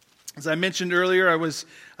As I mentioned earlier, I was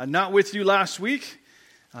not with you last week.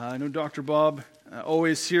 I know Dr. Bob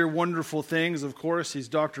always hear wonderful things. Of course, he's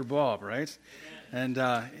Dr. Bob, right? And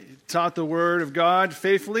he taught the Word of God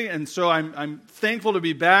faithfully, and so I'm thankful to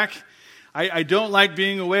be back. I don't like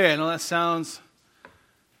being away. I know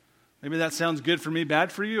maybe that sounds good for me,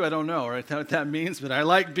 bad for you. I don't know, right? What that means, but I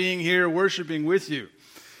like being here, worshiping with you.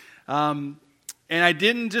 And I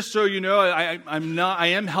didn't, just so you know, I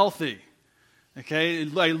am healthy. Okay,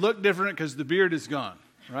 I look different because the beard is gone,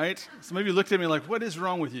 right? Some of you looked at me like, what is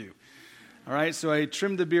wrong with you? All right, so I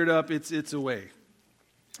trimmed the beard up, it's away.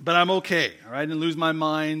 But I'm okay, all right? I didn't lose my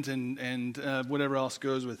mind and whatever else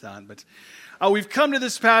goes with that. But we've come to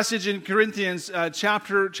this passage in Corinthians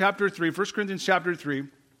chapter 3, 1 Corinthians chapter 3.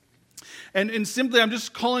 And simply, I'm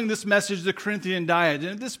just calling this message the Corinthian Diet.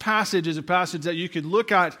 And this passage is a passage that you could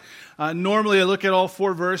look at. Normally, I look at all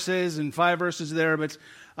 4 verses and 5 verses there, but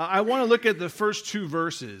I want to look at the first 2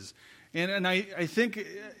 verses. And I think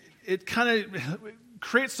it kind of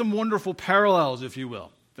creates some wonderful parallels, if you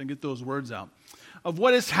will, if I can get those words out, of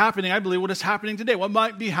what is happening, I believe, what is happening today, what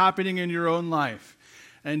might be happening in your own life.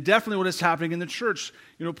 And definitely what is happening in the church.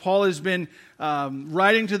 You know, Paul has been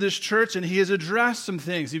writing to this church, and he has addressed some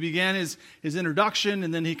things. He began his introduction,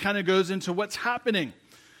 and then he kind of goes into what's happening.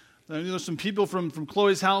 You know, some people from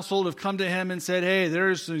Chloe's household have come to him and said, hey,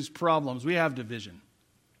 there's these problems. We have division.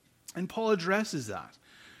 And Paul addresses that.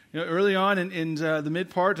 You know, early on in the mid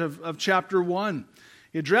part of chapter 1,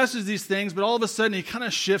 he addresses these things, but all of a sudden he kind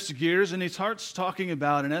of shifts gears, and he starts talking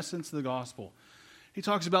about, in essence, the gospel. He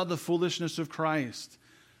talks about the foolishness of Christ.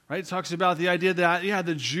 Right? It talks about the idea that,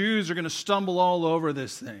 the Jews are going to stumble all over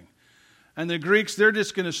this thing. And the Greeks, they're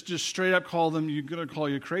just going to just straight up call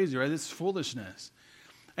you crazy, right? It's foolishness.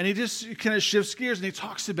 And he just kind of shifts gears, and he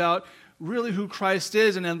talks about really who Christ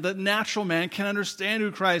is, and the natural man can understand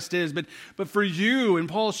who Christ is. But for you, and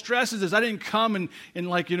Paul stresses this, I didn't come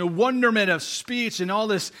in wonderment of speech and all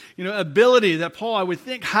this, ability that Paul, I would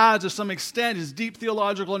think, has to some extent, his deep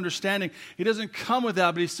theological understanding. He doesn't come with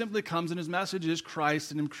that, but he simply comes, and his message is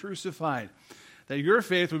Christ and Him crucified. That your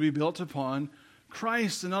faith would be built upon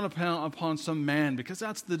Christ and not upon some man, because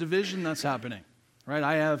that's the division that's happening. Right?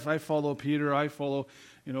 I follow Peter, I follow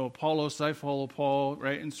Apollos, I follow Paul,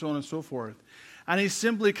 right, and so on and so forth. And he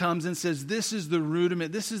simply comes and says, this is the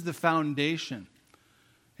rudiment, this is the foundation.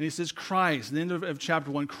 And he says, Christ, at the end of chapter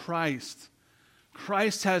 1,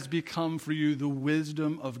 Christ has become for you the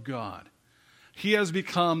wisdom of God. He has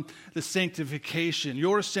become the sanctification,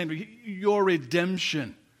 your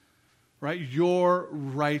redemption, right, your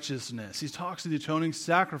righteousness. He talks of the atoning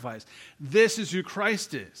sacrifice. This is who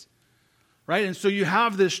Christ is. Right? And so you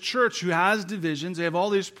have this church who has divisions. They have all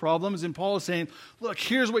these problems. And Paul is saying, look,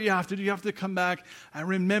 here's what you have to do. You have to come back and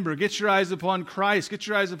remember. Get your eyes upon Christ. Get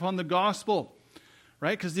your eyes upon the gospel.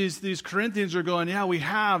 Right? Because these Corinthians are going, we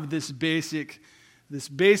have this basic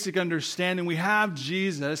understanding. We have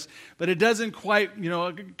Jesus, but it doesn't quite,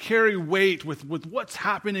 carry weight with what's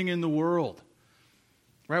happening in the world.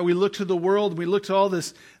 Right? We look to the world. We look to all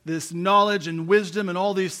this knowledge and wisdom and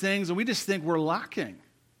all these things, and we just think we're lacking.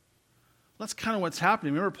 That's kind of what's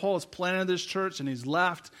happening. Remember, Paul has planted this church, and he's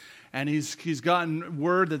left, and he's gotten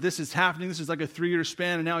word that this is happening. This is like a 3-year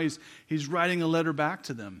span, and now he's writing a letter back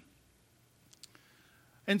to them.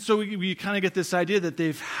 And so we kind of get this idea that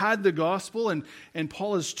they've had the gospel, and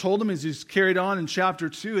Paul has told them as he's carried on in chapter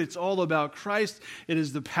 2, it's all about Christ. It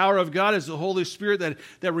is the power of God, it's the Holy Spirit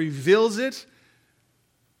that reveals it,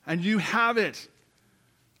 and you have it.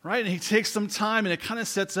 Right? And he takes some time, and it kind of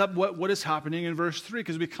sets up what is happening in verse 3,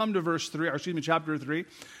 because we come to chapter 3,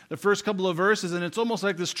 the first couple of verses, and it's almost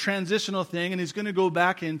like this transitional thing, and he's going to go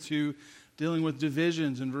back into dealing with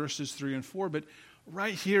divisions in verses 3 and 4. But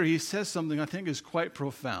right here, he says something I think is quite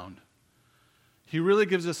profound. He really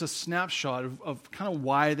gives us a snapshot of kind of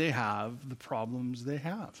why they have the problems they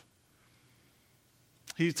have.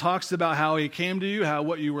 He talks about how he came to you,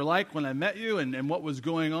 what you were like when I met you, and what was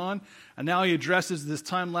going on. And now he addresses this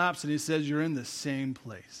time lapse, and he says, you're in the same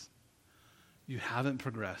place. You haven't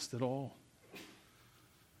progressed at all.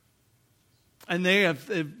 And they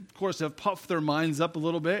of course, have puffed their minds up a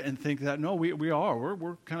little bit and think that, no, we are.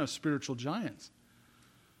 We're kind of spiritual giants.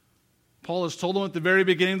 Paul has told them at the very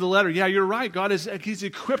beginning of the letter, you're right. He's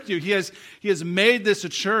equipped you. He has made this a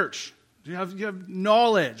church. You have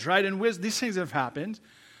knowledge, right? And wisdom. These things have happened,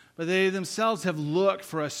 but they themselves have looked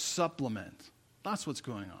for a supplement. That's what's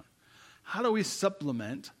going on. How do we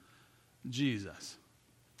supplement Jesus?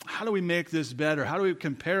 How do we make this better? How do we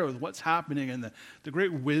compare it with what's happening and the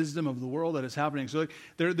great wisdom of the world that is happening? So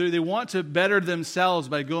they want to better themselves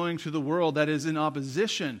by going to the world that is in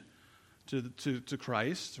opposition to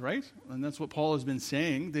Christ, right? And that's what Paul has been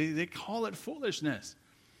saying. They call it foolishness.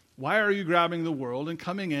 Why are you grabbing the world and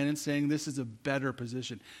coming in and saying this is a better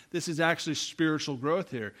position? This is actually spiritual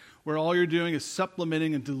growth here, where all you're doing is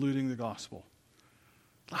supplementing and diluting the gospel.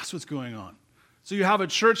 That's what's going on. So you have a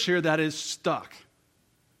church here that is stuck.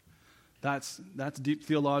 That's a deep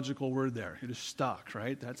theological word there. It is stuck,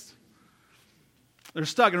 right? They're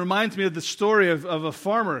stuck. It reminds me of the story of a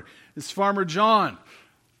farmer, this farmer John.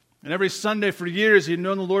 And every Sunday for years, he'd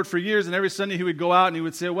known the Lord for years, and every Sunday he would go out and he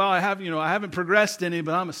would say, well, I haven't progressed any,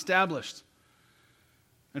 but I'm established.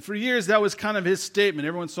 And for years, that was kind of his statement.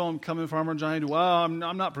 Everyone saw him coming, Farmer John. He'd, well, I'm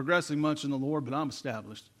not progressing much in the Lord, but I'm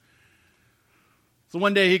established. So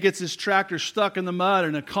one day he gets his tractor stuck in the mud,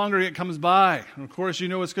 and a congregant comes by. And of course, you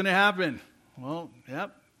know what's going to happen. Well,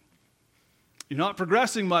 yep. You're not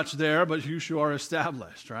progressing much there, but you sure are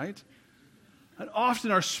established, right? And often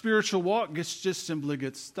our spiritual walk just simply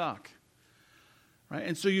gets stuck, right?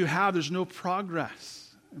 And so there's no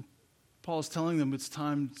progress. And Paul's telling them it's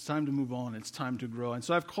time to move on. It's time to grow. And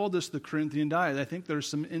so I've called this the Corinthian Diet. I think there's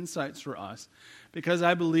some insights for us because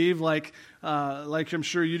I believe, like I'm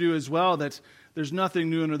sure you do as well, that there's nothing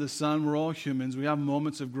new under the sun. We're all humans. We have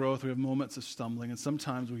moments of growth. We have moments of stumbling, and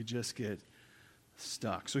sometimes we just get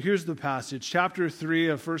stuck. So here's the passage, chapter 3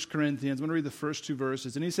 of 1 Corinthians. I'm going to read the first 2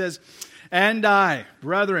 verses. And he says, "And I,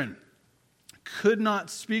 brethren, could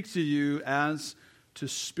not speak to you as to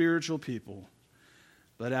spiritual people,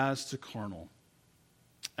 but as to carnal,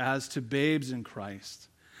 as to babes in Christ.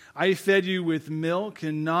 I fed you with milk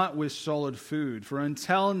and not with solid food, for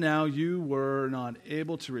until now you were not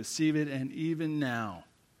able to receive it, and even now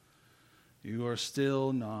you are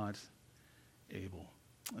still not able."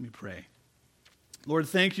 Let me pray. Lord,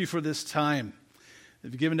 thank you for this time that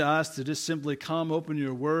you've given to us to just simply come, open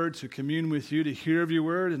your word, to commune with you, to hear of your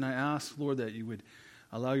word. And I ask, Lord, that you would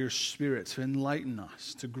allow your Spirit to enlighten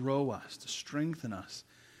us, to grow us, to strengthen us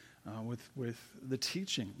with the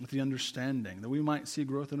teaching, with the understanding, that we might see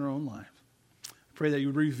growth in our own life. I pray that you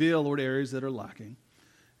would reveal, Lord, areas that are lacking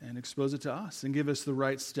and expose it to us and give us the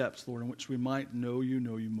right steps, Lord, in which we might know you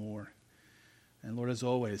more. And Lord, as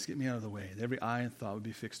always, get me out of the way, that every eye and thought would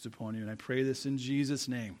be fixed upon you. And I pray this in Jesus'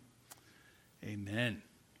 name. Amen.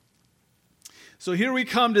 So here we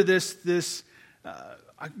come to this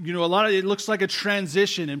a lot of it looks like a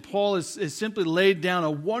transition, and Paul has simply laid down a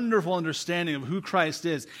wonderful understanding of who Christ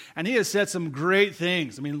is. And he has said some great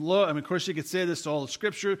things. Of course, you could say this to all of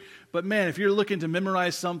Scripture, but man, if you're looking to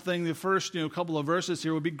memorize something, the first couple of verses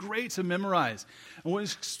here would be great to memorize. And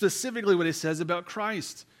specifically what he says about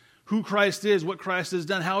Christ. Who Christ is, what Christ has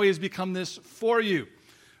done, how he has become this for you,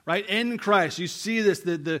 right? In Christ, you see this,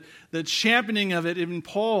 the championing of it in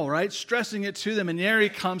Paul, right? Stressing it to them. And there he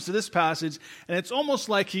comes to this passage, and it's almost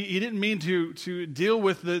like he didn't mean to deal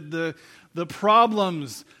with the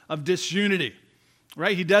problems of disunity,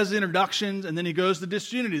 right? He does the introductions, and then he goes to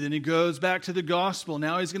disunity. Then he goes back to the gospel.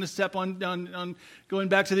 Now he's going to step on going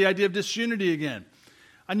back to the idea of disunity again.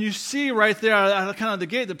 And you see right there, kind of the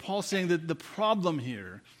gate, that Paul's saying that the problem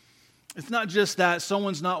here, it's not just that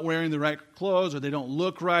someone's not wearing the right clothes, or they don't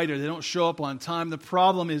look right, or they don't show up on time. The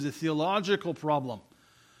problem is a theological problem.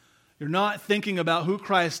 You're not thinking about who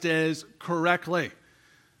Christ is correctly,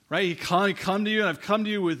 right? He come to you, and I've come to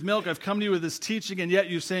you with milk, I've come to you with this teaching, and yet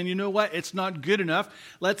you're saying, you know what, it's not good enough.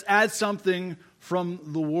 Let's add something from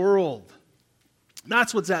the world.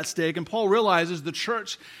 That's what's at stake, and Paul realizes the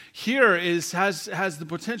church here has the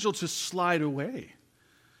potential to slide away.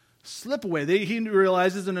 Slip away. He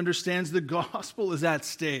realizes and understands the gospel is at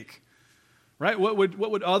stake, right? What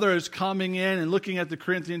would others coming in and looking at the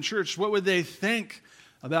Corinthian church, what would they think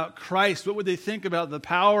about Christ? What would they think about the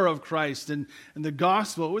power of Christ and the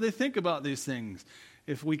gospel? What would they think about these things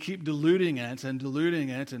if we keep diluting it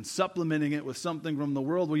and supplementing it with something from the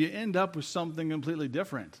world? Well, you end up with something completely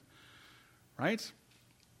different, right?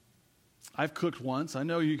 I've cooked once. I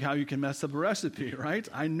know how you can mess up a recipe, right?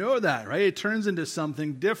 I know that, right? It turns into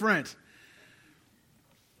something different.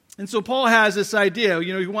 And so Paul has this idea.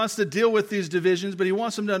 He wants to deal with these divisions, but he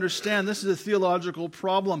wants them to understand this is a theological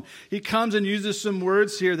problem. He comes and uses some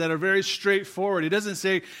words here that are very straightforward. He doesn't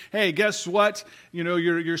say, hey, guess what?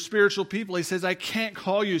 You're spiritual people. He says, I can't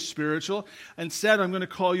call you spiritual. Instead, I'm going to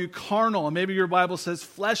call you carnal. And maybe your Bible says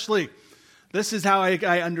fleshly. This is how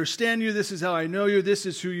I understand you. This is how I know you. This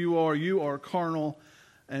is who you are. You are carnal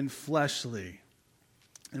and fleshly.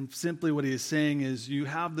 And simply what he is saying is you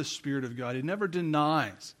have the Spirit of God. He never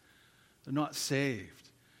denies they're not saved.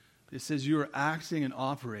 But he says you are acting and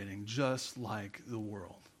operating just like the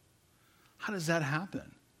world. How does that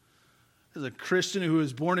happen? as a Christian who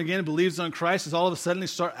is born again, believes on Christ, is all of a sudden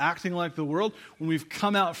start acting like the world when we've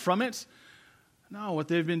come out from it? No, what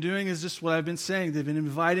they've been doing is just what I've been saying. They've been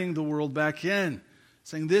inviting the world back in,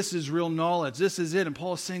 saying this is real knowledge, this is it. And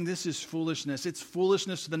Paul is saying this is foolishness. It's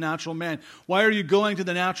foolishness to the natural man. Why are you going to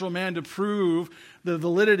the natural man to prove the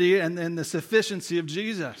validity and the sufficiency of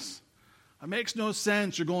Jesus? It makes no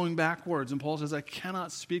sense. You're going backwards. And Paul says, I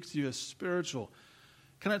cannot speak to you as spiritual.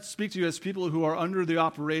 I cannot speak to you as people who are under the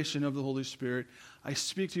operation of the Holy Spirit. I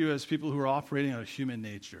speak to you as people who are operating out of human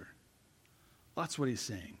nature. That's what he's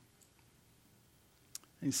saying.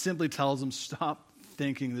 And he simply tells them, stop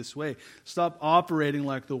thinking this way. Stop operating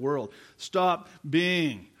like the world. Stop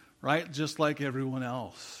being, right, just like everyone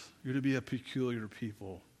else. You're to be a peculiar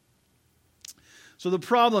people. So the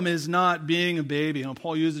problem is not being a baby.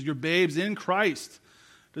 Paul uses your babes in Christ.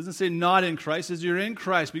 It doesn't say not in Christ. It says you're in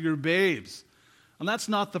Christ, but you're babes. And that's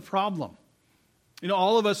not the problem.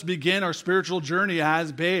 All of us begin our spiritual journey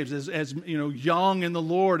as babes, as young in the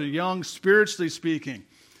Lord, young spiritually speaking.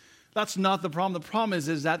 That's not the problem. The problem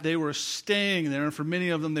is that they were staying there, and for many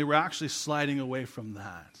of them, they were actually sliding away from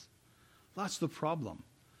that. That's the problem.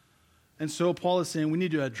 And so Paul is saying, we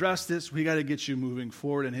need to address this. We got to get you moving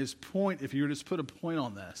forward. And his point, if you were to just put a point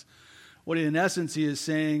on this, what in essence he is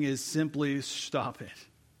saying is simply stop it.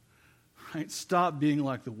 Right? Stop being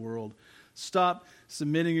like the world. Stop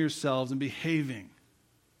submitting yourselves and behaving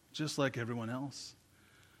just like everyone else.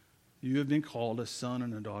 You have been called a son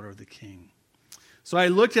and a daughter of the King. So I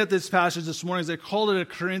looked at this passage this morning, as I called it a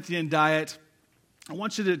Corinthian diet. I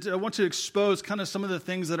want to expose kind of some of the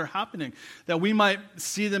things that are happening, that we might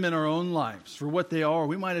see them in our own lives for what they are.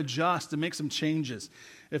 We might adjust and make some changes,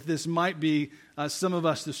 if this might be some of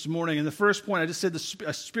us this morning. And the first point, I just said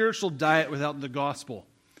a spiritual diet without the gospel.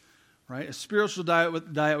 Right? A spiritual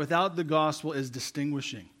diet without the gospel is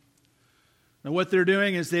distinguishing. Now what they're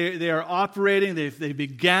doing is they are operating, they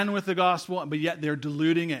began with the gospel, but yet they're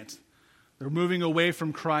diluting it. They're moving away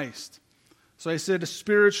from Christ. So I said a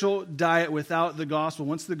spiritual diet without the gospel.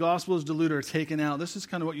 Once the gospel is diluted or taken out, this is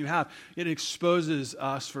kind of what you have. It exposes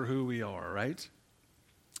us for who we are, right?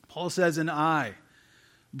 Paul says, and I,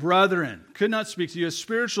 brethren, could not speak to you as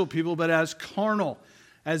spiritual people, but as carnal,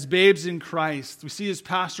 as babes in Christ. We see his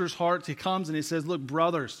pastor's heart. He comes and he says, look,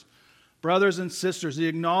 brothers and sisters. He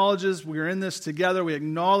acknowledges we're in this together. We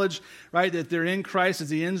acknowledge, right, that they're in Christ. As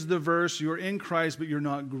he ends the verse, you're in Christ, but you're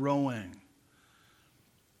not growing.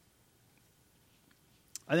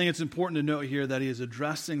 I think it's important to note here that he is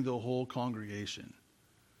addressing the whole congregation.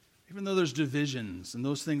 Even though there's divisions and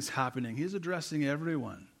those things happening, he's addressing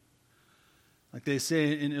everyone. Like they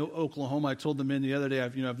say in Oklahoma, I told the men the other day,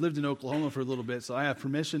 I've lived in Oklahoma for a little bit, so I have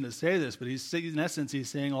permission to say this, but in essence, he's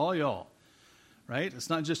saying all y'all, right? It's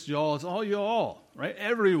not just y'all, it's all y'all, right?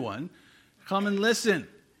 Everyone, come and listen.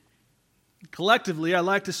 Collectively, I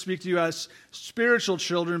like to speak to you as spiritual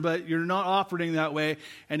children, but you're not operating that way.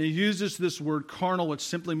 And he uses this word carnal, which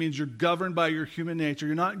simply means you're governed by your human nature.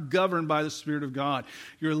 You're not governed by the Spirit of God.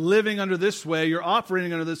 You're living under this way. You're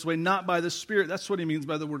operating under this way, not by the Spirit. That's what he means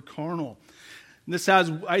by the word carnal. And this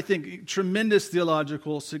has, I think, tremendous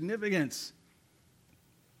theological significance.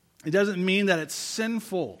 It doesn't mean that it's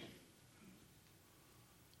sinful.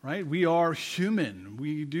 Right? We are human.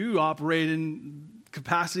 We do operate in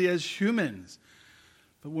capacity as humans.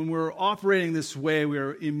 But when we're operating this way, we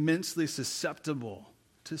are immensely susceptible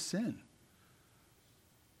to sin.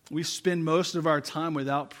 We spend most of our time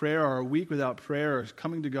without prayer, or a week without prayer, or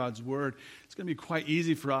coming to God's Word. It's going to be quite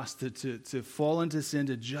easy for us to fall into sin,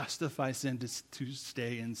 to justify sin, to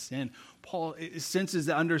stay in sin. Paul senses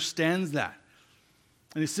that, understands that.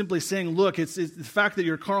 And he's simply saying, look, it's the fact that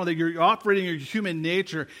you're carnal, that you're operating your human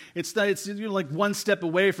nature, it's like one step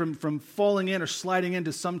away from falling in or sliding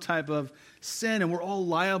into some type of sin, and we're all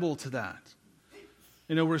liable to that.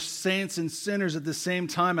 We're saints and sinners at the same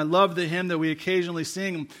time. I love the hymn that we occasionally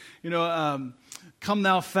sing, Come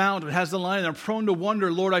Thou Fount. It has the line, I'm prone to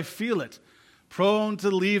wonder, Lord, I feel it. Prone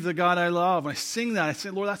to leave the God I love. When I sing that, I say,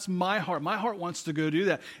 Lord, that's my heart. My heart wants to go do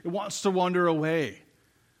that. It wants to wander away.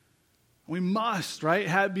 We must,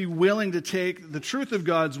 right, be willing to take the truth of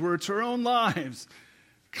God's word to our own lives.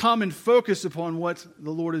 Come and focus upon what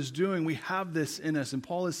the Lord is doing. We have this in us. And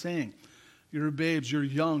Paul is saying, you're babes, you're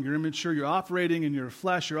young, you're immature, you're operating in your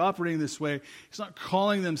flesh, you're operating this way. He's not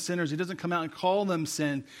calling them sinners. He doesn't come out and call them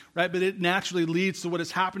sin, right? But it naturally leads to what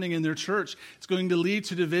is happening in their church. It's going to lead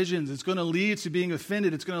to divisions. It's going to lead to being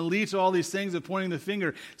offended. It's going to lead to all these things of pointing the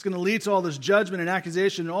finger. It's going to lead to all this judgment and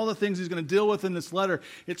accusation and all the things he's going to deal with in this letter.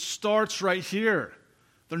 It starts right here.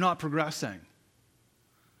 They're not progressing.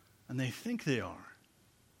 And they think they are.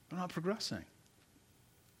 They're not progressing.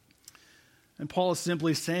 And Paul is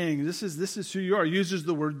simply saying, this is who you are. He uses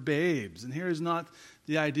the word babes. And here is not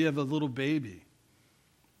the idea of a little baby.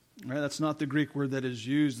 Right? That's not the Greek word that is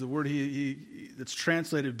used. The word that's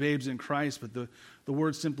translated babes in Christ, but the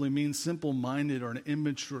word simply means simple-minded or an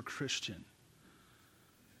immature Christian.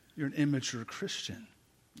 You're an immature Christian.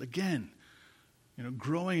 Again,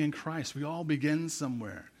 growing in Christ, we all begin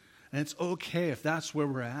somewhere. And it's okay if that's where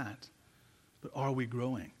we're at. But are we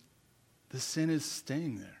growing? The sin is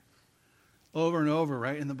staying there. Over and over,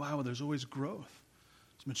 right? In the Bible, there's always growth.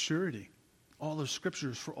 It's maturity. All of Scripture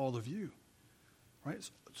is for all of you. Right?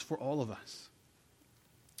 It's for all of us.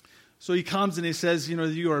 So he comes and he says,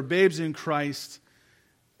 you are babes in Christ,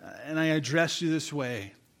 and I address you this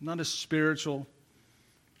way, not as spiritual,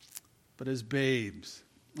 but as babes.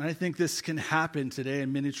 And I think this can happen today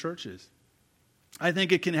in many churches. I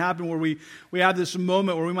think it can happen where we have this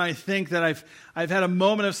moment where we might think that I've had a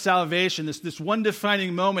moment of salvation, this one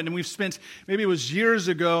defining moment, and we've spent, maybe it was years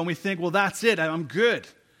ago, and we think, well, that's it, I'm good.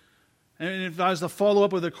 And if I was to follow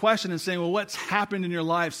up with a question and saying, well, what's happened in your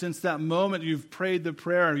life since that moment you've prayed the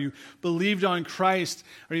prayer, or you believed on Christ,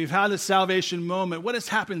 or you've had the salvation moment, what has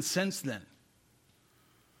happened since then?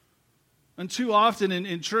 And too often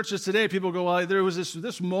in churches today, people go, well, there was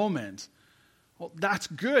this moment. Well, that's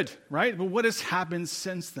good, right? But what has happened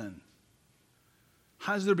since then?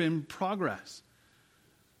 Has there been progress?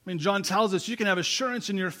 I mean, John tells us you can have assurance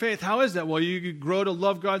in your faith. How is that? Well, you grow to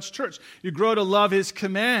love God's church. You grow to love His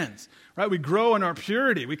commands, right? We grow in our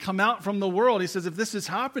purity. We come out from the world. He says, if this is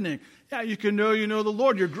happening, you can know you know the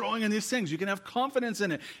Lord. You're growing in these things. You can have confidence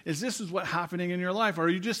in it. This is what's happening in your life? Or are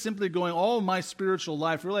you just simply going, all my spiritual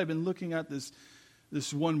life, really, I've been looking at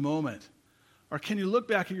this one moment? Or can you look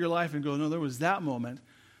back at your life and go, no, there was that moment,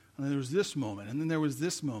 and then there was this moment, and then there was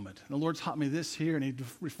this moment. And the Lord taught me this here, and He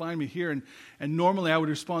refined me here, and normally I would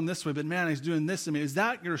respond this way, but man, He's doing this to me. Is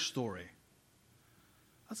that your story?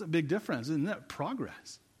 That's a big difference, isn't that?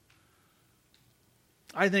 Progress.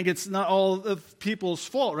 I think it's not all of people's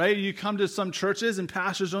fault, right? You come to some churches and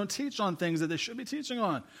pastors don't teach on things that they should be teaching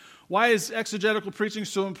on. Why is exegetical preaching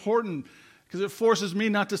so important? Because it forces me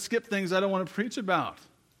not to skip things I don't want to preach about.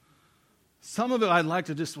 Some of it I'd like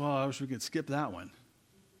to I wish we could skip that one.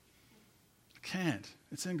 Can't.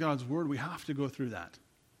 It's in God's Word. We have to go through that.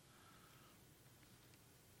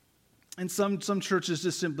 And some churches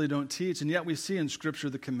just simply don't teach, and yet we see in Scripture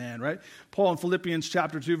the command, right? Paul in Philippians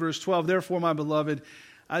chapter 2, verse 12, therefore, my beloved,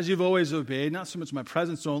 as you've always obeyed, not so much in my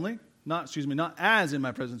presence only, not as in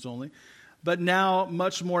my presence only, but now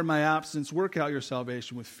much more in my absence, work out your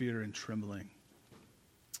salvation with fear and trembling.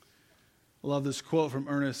 I love this quote from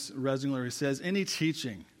Ernest Resingler. He says, any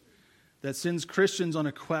teaching that sends Christians on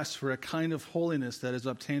a quest for a kind of holiness that is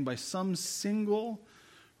obtained by some single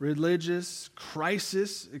religious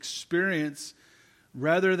crisis experience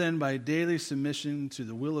rather than by daily submission to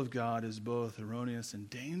the will of God is both erroneous and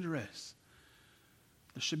dangerous.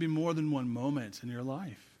 There should be more than one moment in your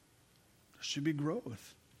life. There should be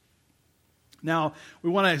growth. Now,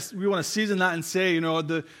 we want to season that and say,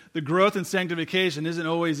 the growth and sanctification isn't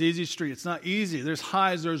always easy street. It's not easy. There's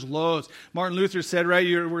highs, there's lows. Martin Luther said, right,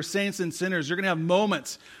 we're saints and sinners. You're going to have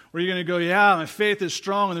moments where you're going to go, yeah, my faith is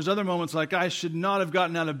strong. And there's other moments like, I should not have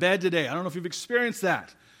gotten out of bed today. I don't know if you've experienced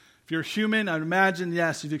that. If you're human, I'd imagine,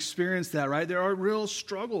 yes, you've experienced that, right? There are real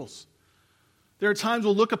struggles. There are times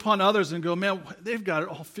we'll look upon others and go, man, they've got it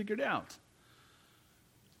all figured out.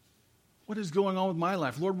 What is going on with my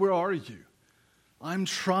life? Lord, where are you? I'm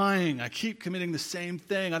trying. I keep committing the same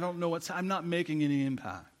thing. I don't know I'm not making any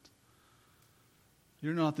impact.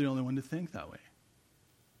 You're not the only one to think that way.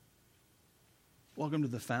 Welcome to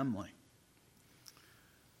the family.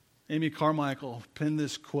 Amy Carmichael penned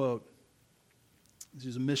this quote.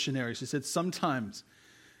 She's a missionary. She said, sometimes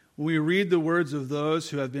when we read the words of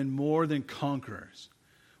those who have been more than conquerors,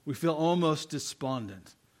 we feel almost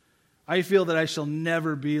despondent. I feel that I shall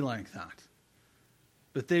never be like that.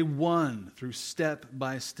 But they won through step,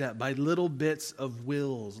 by little bits of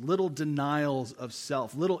wills, little denials of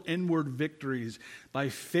self, little inward victories, by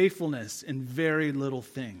faithfulness in very little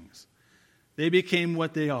things. They became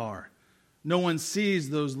what they are. No one sees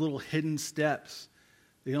those little hidden steps.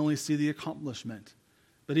 They only see the accomplishment.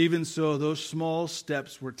 But even so, those small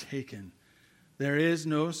steps were taken. There is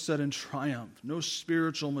no sudden triumph, no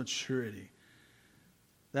spiritual maturity.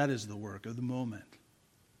 That is the work of the moment.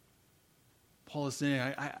 Paul is saying,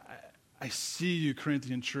 I see you,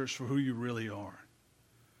 Corinthian church, for who you really are.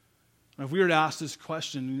 And if we were to ask this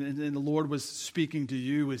question, and the Lord was speaking to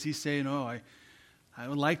you, is He saying, I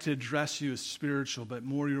would like to address you as spiritual, but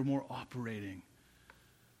you're more operating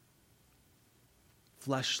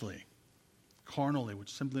fleshly, carnally,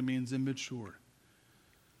 which simply means immature.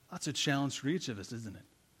 That's a challenge for each of us, isn't it?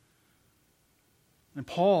 And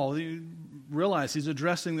Paul, you realize he's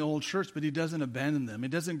addressing the old church, but he doesn't abandon them. He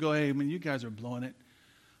doesn't go, hey, you guys are blowing it.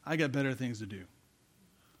 I got better things to do.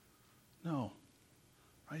 No.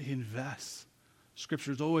 Right? He invests.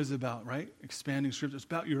 Scripture is always about, right, expanding Scripture. It's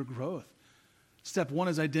about your growth. Step one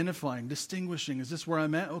is identifying, distinguishing. Is this where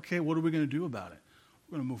I'm at? Okay, what are we going to do about it?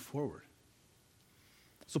 We're going to move forward.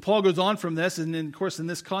 So Paul goes on from this, and then, of course, in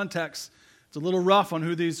this context, it's a little rough on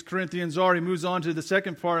who these Corinthians are. He moves on to the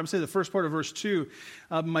second part. I'm going to say the first part of verse 2.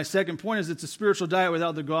 My second point is it's a spiritual diet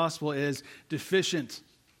without the gospel is deficient.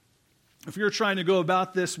 If you're trying to go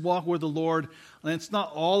about this walk with the Lord, and it's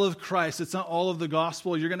not all of Christ, it's not all of the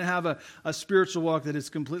gospel, you're going to have a spiritual walk that is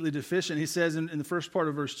completely deficient. He says in the first part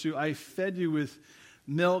of verse 2, I fed you with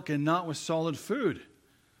milk and not with solid food.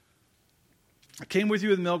 I came with you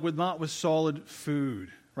with milk, but not with solid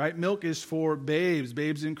food. Right? Milk is for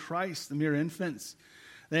babes in Christ, the mere infants.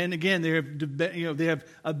 Then again, they have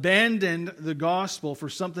abandoned the gospel for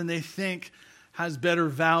something they think has better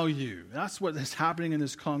value. That's what is happening in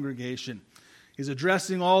this congregation. He's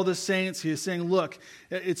addressing all the saints. He is saying, look,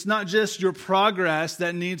 it's not just your progress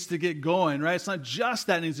that needs to get going, right? It's not just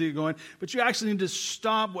that needs to get going, but you actually need to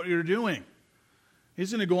stop what you're doing.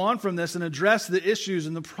 He's going to go on from this and address the issues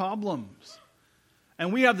and the problems.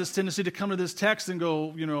 And we have this tendency to come to this text and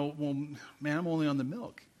go, well, man, I'm only on the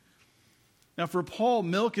milk. Now, for Paul,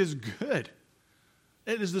 milk is good.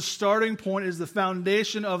 It is the starting point, it is the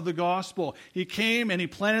foundation of the gospel. He came and he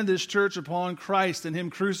planted this church upon Christ and him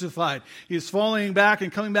crucified. He's falling back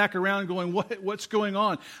and coming back around going, what's going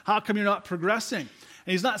on? How come you're not progressing?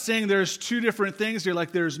 And he's not saying there's two different things here,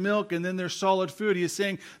 like there's milk and then there's solid food. He is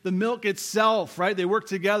saying the milk itself, right, they work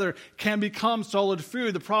together, can become solid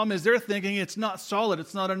food. The problem is they're thinking it's not solid,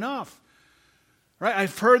 it's not enough. Right?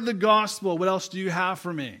 I've heard the gospel. What else do you have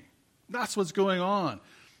for me? That's what's going on.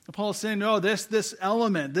 And Paul is saying, no, this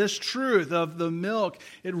element, this truth of the milk,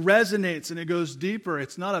 it resonates and it goes deeper.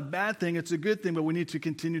 It's not a bad thing, it's a good thing, but we need to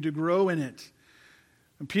continue to grow in it.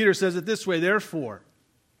 And Peter says it this way, therefore,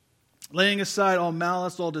 laying aside all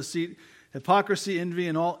malice, all deceit, hypocrisy, envy,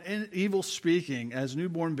 and all evil speaking, as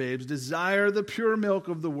newborn babes, desire the pure milk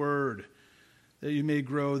of the word, that you may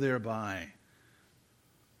grow thereby.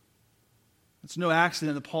 It's no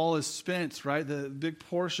accident that Paul has spent, right, the big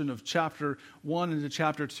portion of chapter 1 into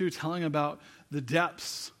chapter 2 telling about the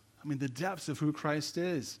depths. The depths of who Christ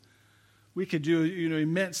is. We could do,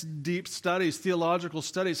 immense deep studies, theological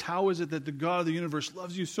studies. How is it that the God of the universe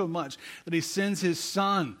loves you so much that he sends his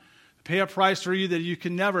son pay a price for you that you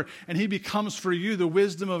can never, and he becomes for you the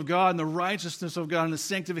wisdom of God and the righteousness of God and the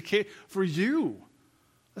sanctification for you.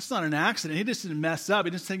 That's not an accident. He just didn't mess up.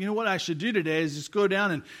 He didn't think, what I should do today is just go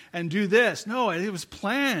down and do this. No, it was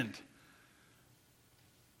planned.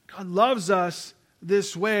 God loves us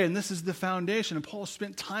this way, and this is the foundation. And Paul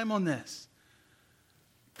spent time on this.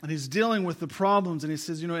 And he's dealing with the problems, and he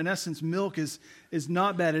says, in essence, milk is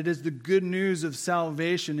not bad. It is the good news of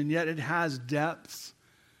salvation, and yet it has depths.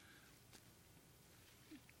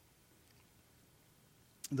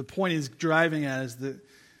 The point he's driving at is that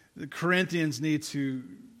the Corinthians need to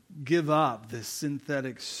give up the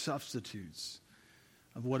synthetic substitutes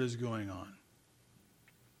of what is going on.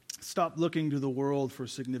 Stop looking to the world for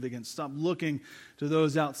significance. Stop looking to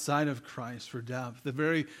those outside of Christ for depth. The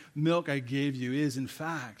very milk I gave you is, in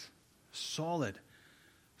fact, solid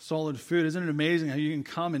food. Isn't it amazing how you can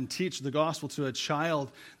come and teach the gospel to a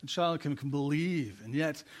child? The child can believe, and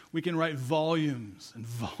yet we can write volumes and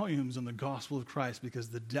volumes on the gospel of Christ because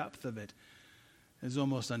the depth of it is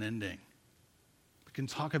almost unending. We can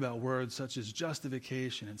talk about words such as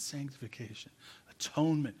justification and sanctification,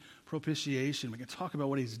 atonement, propitiation. We can talk about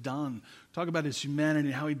what he's done, talk about his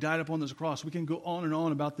humanity, how he died upon this cross. We can go on and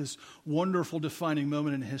on about this wonderful defining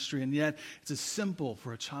moment in history, and yet it's as simple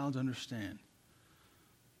for a child to understand.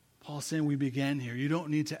 Paul's saying we began here. You don't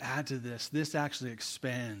need to add to this. This actually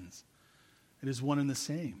expands. It is one and the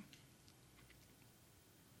same.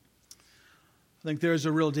 I think there's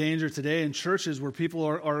a real danger today in churches where people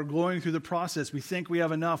are going through the process. We think we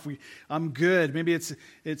have enough. I'm good. Maybe it's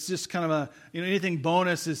just kind of anything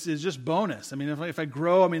bonus is just bonus. If I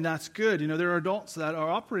grow, that's good. There are adults that are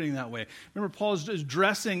operating that way. Remember, Paul is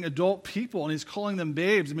addressing adult people, and he's calling them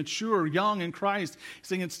babes, mature, young in Christ. He's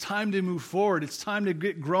saying it's time to move forward. It's time to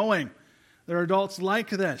get growing. There are adults like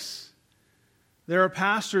this. There are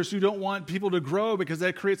pastors who don't want people to grow because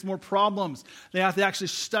that creates more problems. They have to actually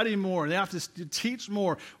study more. They have to teach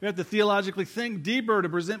more. We have to theologically think deeper to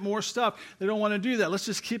present more stuff. They don't want to do that. Let's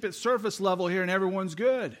just keep it surface level here and everyone's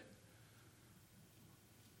good.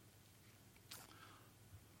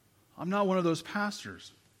 I'm not one of those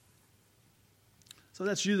pastors. So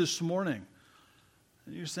that's you this morning.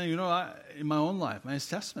 And you're saying, in my own life, my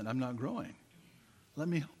assessment, I'm not growing. Let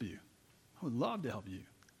me help you. I would love to help you,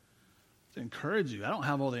 to encourage you. I don't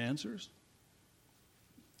have all the answers.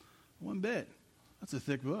 One bit. That's a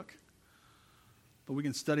thick book. But we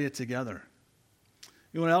can study it together.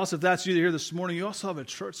 You know what else? If that's you here this morning, you also have a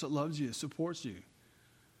church that loves you, supports you.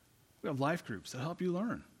 We have life groups that help you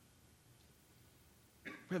learn.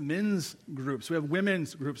 We have men's groups. We have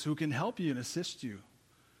women's groups who can help you and assist you.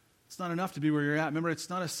 It's not enough to be where you're at. Remember, it's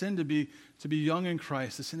not a sin to be young in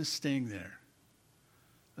Christ. The sin is staying there.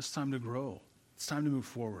 It's time to grow. It's time to move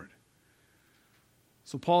forward.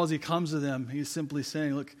 So Paul, as he comes to them, he's simply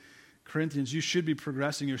saying, look, Corinthians, you should be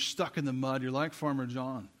progressing. You're stuck in the mud. You're like Farmer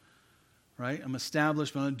John, right? I'm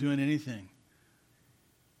established, but I'm not doing anything.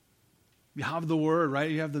 You have the word, right?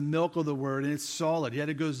 You have the milk of the word, and it's solid. Yet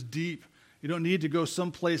it goes deep. You don't need to go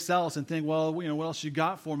someplace else and think, well, what else you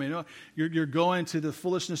got for me? No, you're going to the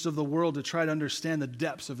foolishness of the world to try to understand the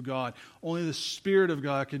depths of God. Only the Spirit of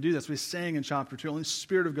God can do this. We sang in chapter 2, only the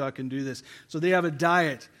Spirit of God can do this. So they have a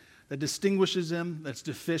diet that distinguishes them, that's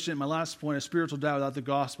deficient. My last point, a spiritual diet without the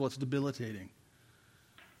gospel, it's debilitating.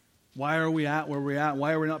 Why are we at where we're at?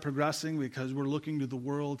 Why are we not progressing? Because we're looking to the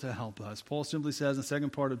world to help us. Paul simply says in the second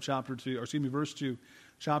part of verse 2,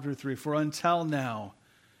 chapter 3, for until now,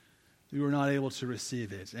 you were not able to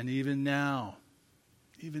receive it. And even now,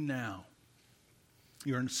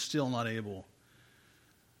 you are still not able.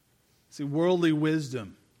 See, worldly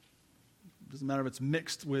wisdom, it doesn't matter if it's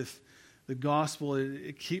mixed with the gospel,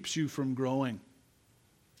 it keeps you from growing.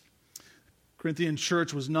 Corinthian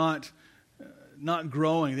church was not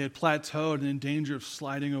growing. They had plateaued and in danger of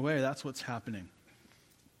sliding away. That's what's happening.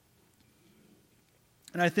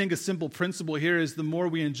 And I think a simple principle here is the more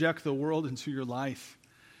we inject the world into your life,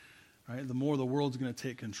 right, the more the world's going to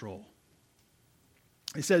take control.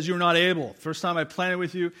 He says you're not able. First time I planted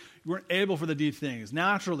with you, you weren't able for the deep things.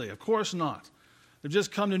 Naturally, of course not. They've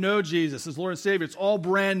just come to know Jesus as Lord and Savior. It's all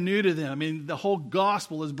brand new to them. I mean, the whole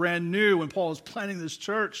gospel is brand new when Paul is planting this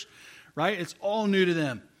church, right? It's all new to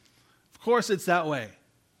them. Of course it's that way. And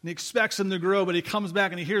he expects them to grow, but he comes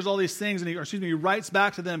back and he hears all these things, and he writes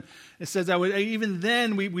back to them and says, even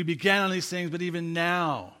then we began on these things, but even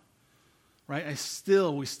now, right?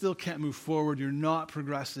 We still can't move forward. You're not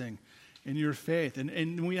progressing in your faith.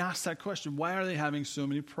 And we ask that question, why are they having so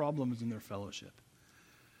many problems in their fellowship?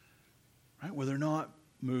 Right? Well, they're not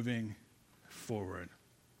moving forward.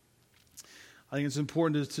 I think it's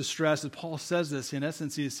important to stress that Paul says this. In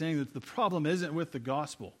essence, he is saying that the problem isn't with the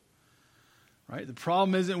gospel. Right? The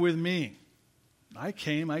problem isn't with me. I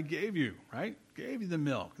came, I gave you, right? Gave you the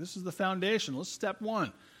milk. This is the foundation. Let's step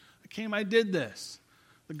one. I came, I did this.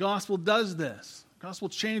 The gospel does this. The gospel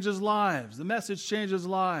changes lives. The message changes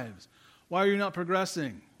lives. Why are you not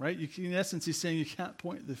progressing? Right? In essence, he's saying you can't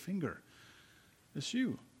point the finger. It's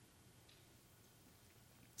you.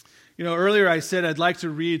 Earlier I said I'd like to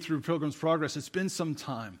read through Pilgrim's Progress. It's been some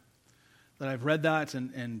time that I've read that.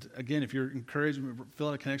 And again, if you're encouraged, fill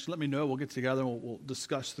out a connection, let me know. We'll get together and we'll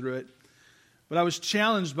discuss through it. But I was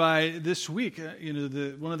challenged by this week.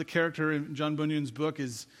 One of the characters in John Bunyan's book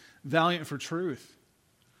is valiant for truth.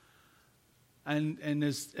 And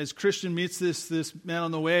as Christian meets this man on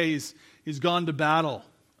the way, he's gone to battle.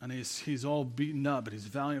 And he's all beaten up, but he's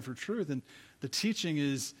valiant for truth. And the teaching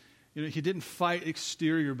is, he didn't fight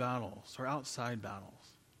exterior battles or outside battles.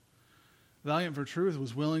 Valiant for truth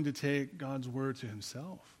was willing to take God's word to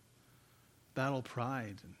himself. Battle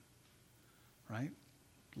pride and, right?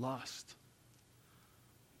 Lust.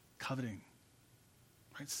 Coveting.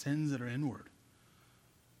 Right? Sins that are inward.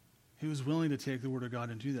 He was willing to take the word of God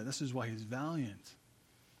and do that. This is why he's valiant.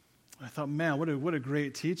 I thought, man, what a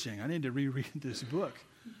great teaching. I need to reread this book.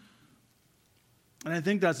 And I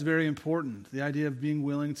think that's very important, the idea of being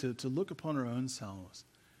willing to look upon our own selves.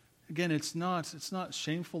 Again, it's not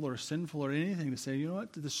shameful or sinful or anything to say, you know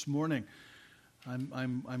what, this morning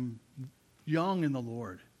I'm young in the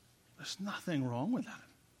Lord. There's nothing wrong with that.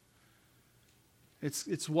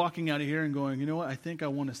 It's walking out of here and going, you know what, I think I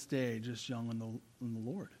want to stay just young in the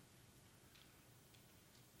Lord.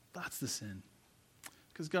 That's the sin.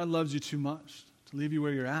 Because God loves you too much to leave you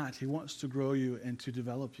where you're at. He wants to grow you and to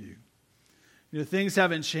develop you. Things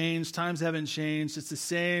haven't changed. Times haven't changed. It's the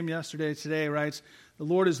same yesterday, today, right? The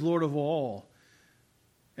Lord is Lord of all.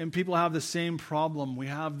 And people have the same problem. We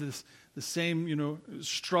have the same,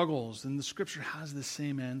 struggles. And the Scripture has the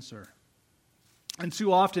same answer. And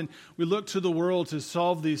too often, we look to the world to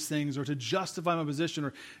solve these things or to justify my position.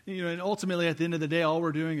 Or, and ultimately, at the end of the day, all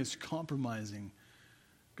we're doing is compromising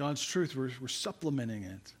God's truth. We're supplementing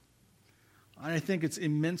it. I think it's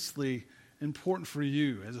immensely important for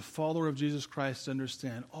you as a follower of Jesus Christ to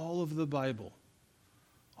understand all of the Bible,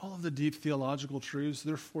 all of the deep theological truths,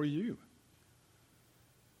 they're for you.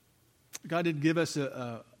 God did give us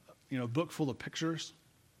a book full of pictures.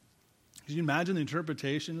 Can you imagine the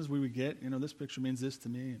interpretations we would get? This picture means this to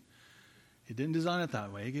me. He didn't design it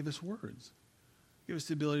that way. He gave us words. He gave us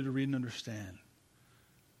the ability to read and understand.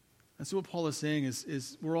 And so what Paul is saying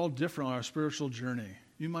is we're all different on our spiritual journey.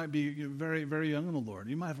 You might be very, very young in the Lord.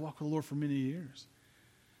 You might have walked with the Lord for many years.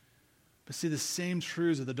 But see, the same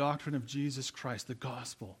truths of the doctrine of Jesus Christ, the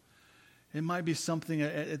gospel, it might be something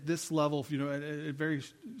at this level, at a very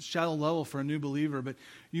shallow level for a new believer, but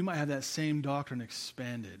you might have that same doctrine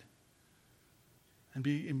expanded and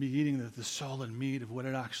be eating the solid meat of what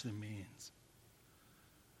it actually means.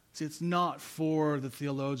 See, it's not for the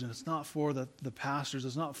theologian, it's not for the pastors,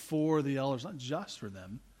 it's not for the elders, not just for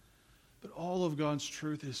them, but all of God's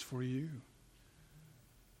truth is for you.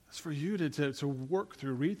 It's for you to work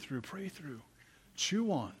through, read through, pray through,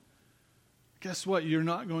 chew on. Guess what? You're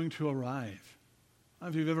not going to arrive. I don't know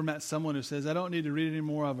if you've ever met someone who says, I don't need to read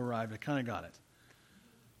anymore, I've arrived, I kind of got it.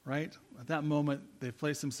 Right? At that moment, they've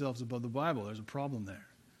placed themselves above the Bible. There's a problem there.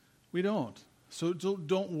 We don't. So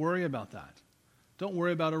don't worry about that. Don't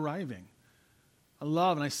worry about arriving. I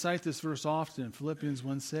love, and I cite this verse often, Philippians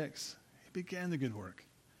 1:6. He began the good work.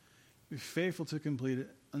 Be faithful to complete it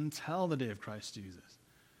until the day of Christ Jesus.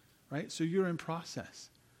 Right? So you're in process.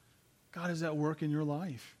 God is at work in your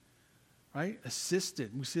life. Right?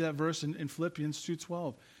 Assisted. We see that verse in Philippians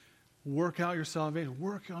 2:12. Work out your salvation.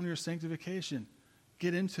 Work on your sanctification.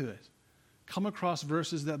 Get into it. Come across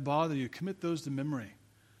verses that bother you. Commit those to memory.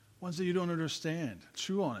 Ones that you don't understand.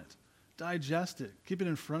 Chew on it. Digest it. Keep it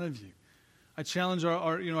in front of you. I challenge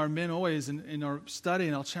our men always in our study,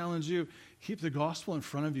 and I'll challenge you. Keep the gospel in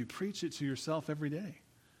front of you. Preach it to yourself every day.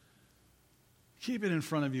 Keep it in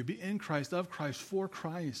front of you. Be in Christ, of Christ, for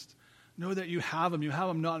Christ. Know that you have him. You have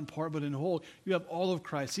him not in part, but in whole. You have all of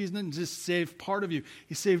Christ. He didn't just save part of you.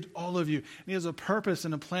 He saved all of you. And he has a purpose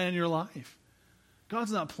and a plan in your life.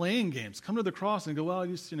 God's not playing games. Come to the cross and go, well,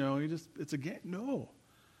 it's a game. No.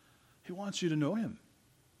 He wants you to know him.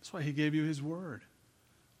 That's why he gave you his word.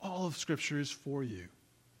 All of Scripture is for you.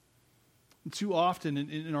 And too often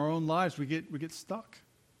in our own lives, we get stuck.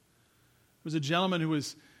 There was a gentleman who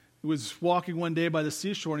was walking one day by the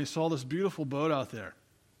seashore, and he saw this beautiful boat out there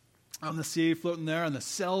on the sea, floating there, and the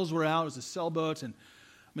sails were out. It was a sailboat, and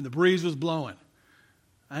the breeze was blowing.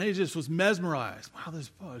 And he just was mesmerized. Wow, this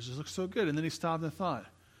boat just looks so good. And then he stopped and thought,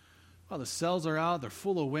 wow, the sails are out, they're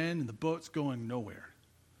full of wind, and the boat's going nowhere.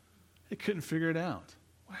 He couldn't figure it out.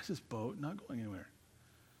 Why is this boat not going anywhere?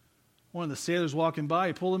 One of the sailors walking by,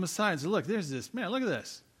 he pulled him aside and said, look, there's this, man, look at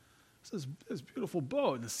this. This beautiful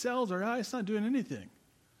boat, and the sails are out, it's not doing anything.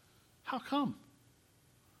 How come?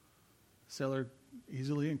 The sailor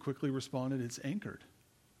easily and quickly responded, it's anchored.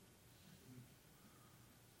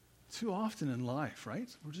 Too often in life, right?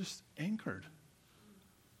 We're just anchored.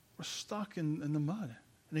 We're stuck in the mud.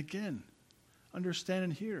 And again, understand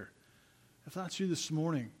and hear. If that's you this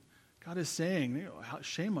morning, God is saying,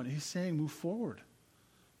 shame on you. He's saying, move forward.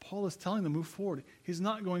 Paul is telling them, move forward. He's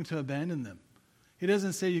not going to abandon them. He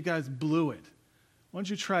doesn't say, you guys blew it. Why don't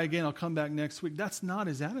you try again? I'll come back next week. That's not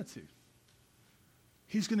his attitude.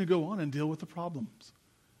 He's going to go on and deal with the problems.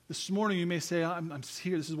 This morning you may say, I'm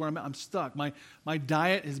here, this is where I'm at, I'm stuck. My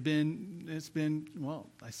diet has been,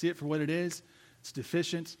 I see it for what it is. It's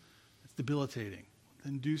deficient, it's debilitating.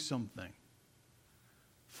 Then do something.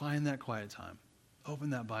 Find that quiet time. Open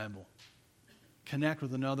that Bible. Connect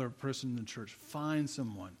with another person in the church. Find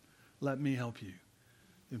someone. Let me help you.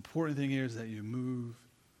 The important thing here is that you move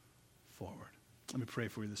forward. Let me pray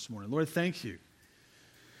for you this morning. Lord, thank you.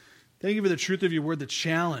 Thank you for the truth of your word, the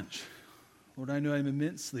challenge. Lord, I know I'm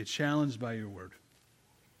immensely challenged by your word.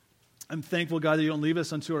 I'm thankful, God, that you don't leave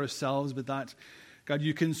us unto ourselves, but that, God,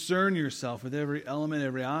 you concern yourself with every element,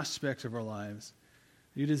 every aspect of our lives.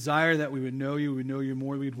 You desire that we would know you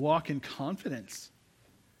more, we'd walk in confidence.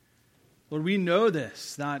 Lord, we know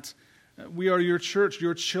this, that we are your church,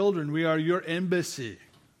 your children. We are your embassy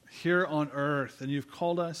here on earth, and you've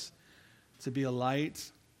called us to be a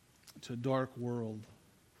light to a dark world.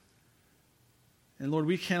 And Lord,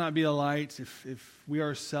 we cannot be a light if we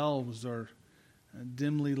ourselves are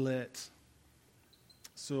dimly lit.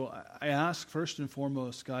 So I ask first and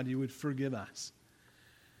foremost, God, you would forgive us.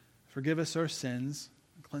 Forgive us our sins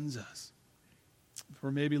and cleanse us. If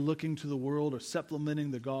we're maybe looking to the world or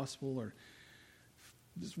supplementing the gospel or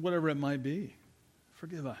just whatever it might be,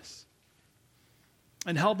 forgive us.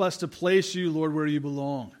 And help us to place you, Lord, where you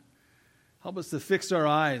belong. Help us to fix our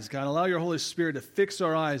eyes, God. Allow your Holy Spirit to fix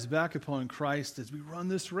our eyes back upon Christ as we run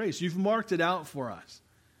this race. You've marked it out for us.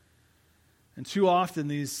 And too often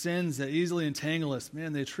these sins that easily entangle us,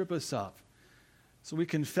 man, they trip us up. So we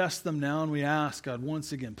confess them now and we ask, God,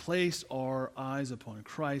 once again, place our eyes upon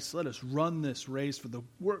Christ. Let us run this race for the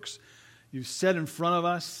works you've set in front of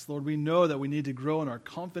us. Lord, we know that we need to grow in our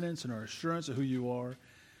confidence and our assurance of who you are.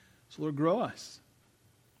 So Lord, grow us.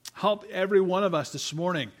 Help every one of us this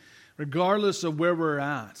morning, regardless of where we're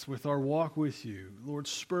at with our walk with you. Lord,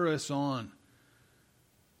 spur us on.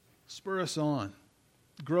 Spur us on.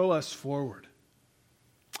 Grow us forward.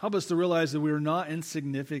 Help us to realize that we are not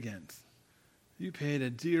insignificant. You paid a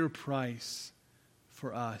dear price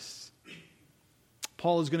for us.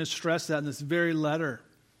 Paul is going to stress that in this very letter.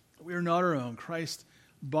 We are not our own. Christ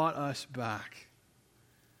bought us back.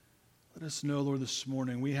 Let us know, Lord, this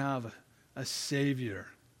morning we have a Savior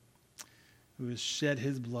who has shed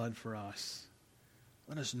his blood for us.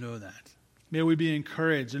 Let us know that. May we be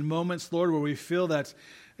encouraged in moments, Lord, where we feel that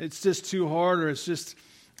it's just too hard or it's just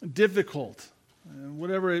difficult.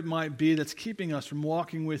 Whatever it might be that's keeping us from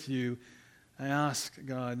walking with you, I ask,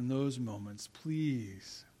 God, in those moments,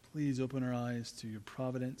 please open our eyes to your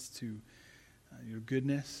providence, to your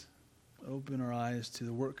goodness. Open our eyes to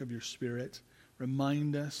the work of your Spirit.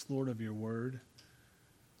 Remind us, Lord, of your word.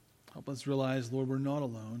 Help us realize, Lord, we're not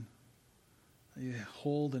alone. You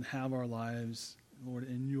hold and have our lives, Lord,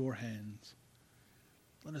 in your hands.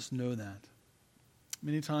 Let us know that.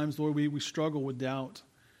 Many times, Lord, we struggle with doubt.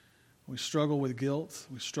 We struggle with guilt.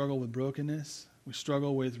 We struggle with brokenness. We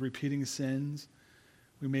struggle with repeating sins.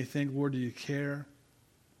 We may think, Lord, do you care?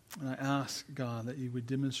 And I ask, God, that you would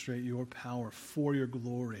demonstrate your power for your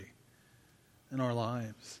glory in our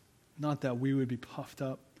lives. Not that we would be puffed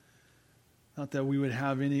up. Not that we would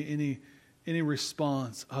have any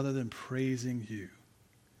response other than praising you.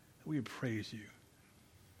 We would praise you.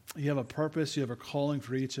 You have a purpose, you have a calling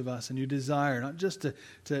for each of us, and you desire not just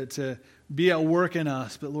to be at work in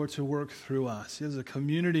us, but, Lord, to work through us. There's a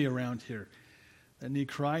community around here that need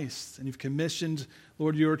Christ, and you've commissioned,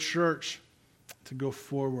 Lord, your church to go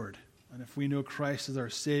forward. And if we know Christ as our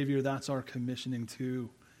Savior, that's our commissioning too.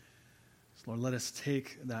 So, Lord, let us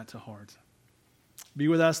take that to heart. Be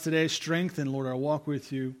with us today. Strengthen, Lord, our walk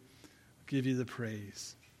with you. Give you the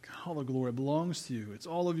praise. All the glory belongs to you. It's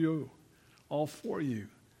all of you, all for you.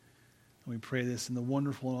 And we pray this in the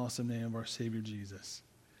wonderful and awesome name of our Savior Jesus.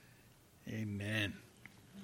 Amen.